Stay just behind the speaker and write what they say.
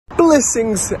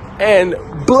Blessings and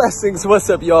blessings. What's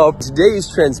up, y'all? Today's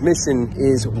transmission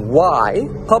is why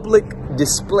public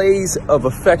displays of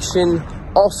affection,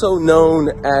 also known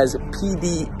as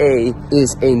PDA,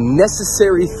 is a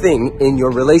necessary thing in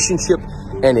your relationship,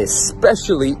 and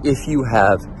especially if you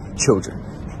have children.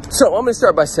 So I'm gonna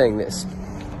start by saying this.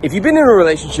 If you've been in a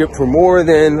relationship for more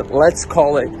than, let's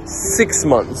call it 6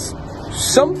 months,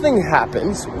 something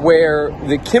happens where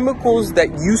the chemicals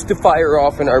that used to fire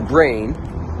off in our brain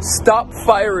stop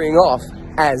firing off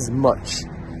as much.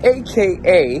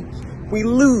 AKA, we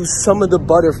lose some of the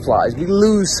butterflies, we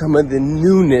lose some of the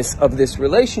newness of this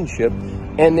relationship,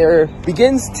 and there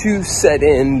begins to set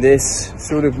in this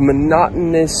sort of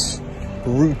monotonous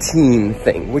routine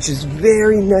thing, which is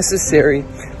very necessary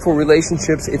for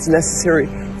relationships. It's necessary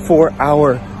for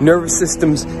our nervous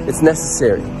systems. It's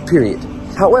necessary, period.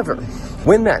 However,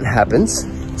 when that happens,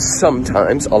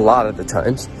 sometimes, a lot of the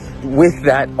times, with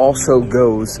that also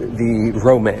goes the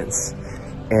romance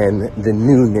and the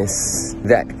newness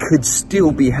that could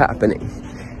still be happening.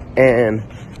 And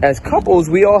as couples,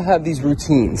 we all have these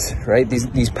routines, right?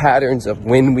 These patterns of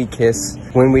when we kiss,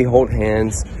 when we hold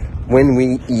hands, when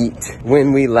we eat,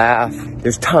 when we laugh.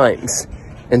 There's times.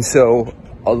 And so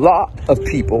a lot of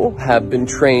people have been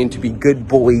trained to be good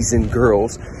boys and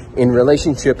girls in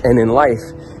relationship and in life.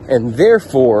 And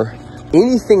therefore,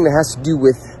 anything that has to do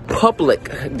with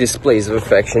public displays of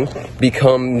affection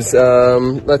becomes,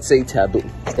 let's say, taboo.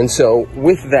 And so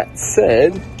with that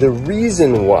said, the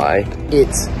reason why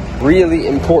it's really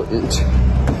important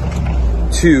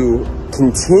to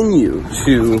continue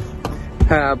to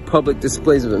have public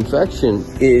displays of affection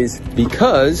is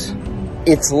because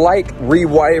it's like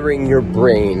rewiring your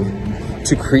brain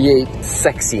to create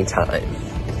sexy time,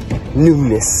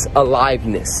 newness,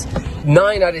 aliveness.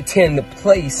 9 out of 10, the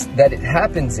place that it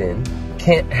happens in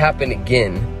can't happen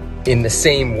again in the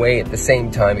same way at the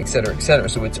same time, etc., etc.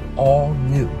 So it's all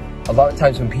new. A lot of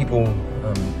times when people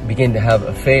begin to have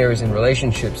affairs and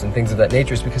relationships and things of that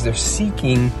nature, it's because they're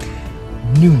seeking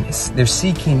newness. They're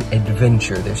seeking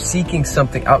adventure. They're seeking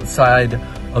something outside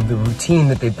of the routine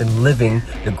that they've been living,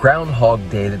 the Groundhog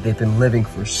Day that they've been living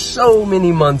for so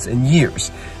many months and years.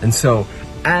 And so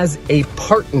as a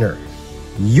partner,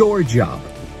 your job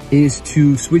is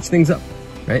to switch things up,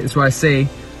 right? That's why I say,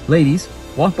 ladies,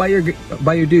 walk by your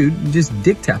dude and just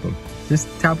dick tap him. Just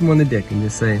tap him on the dick and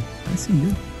just say, I see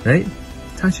you, right?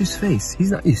 Touch his face. He's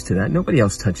not used to that. Nobody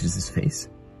else touches his face.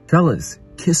 Fellas,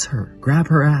 kiss her, grab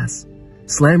her ass,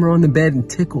 slam her on the bed and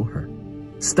tickle her.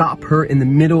 Stop her in the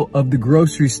middle of the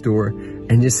grocery store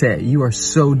and just say, you are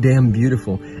so damn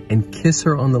beautiful, and kiss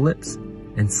her on the lips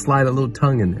and slide a little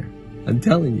tongue in there. I'm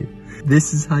telling you,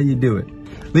 this is how you do it.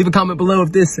 Leave a comment below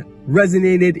if this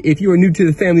resonated. If you are new to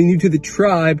the family, new to the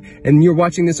tribe, and you're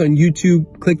watching this on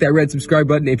YouTube, click that red subscribe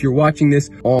button. If you're watching this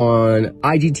on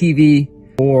IGTV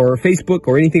or Facebook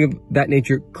or anything of that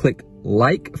nature, click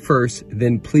like first,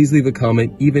 then please leave a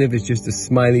comment, even if it's just a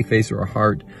smiley face or a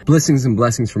heart. Blessings and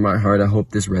blessings from my heart. I hope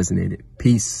this resonated.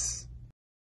 Peace.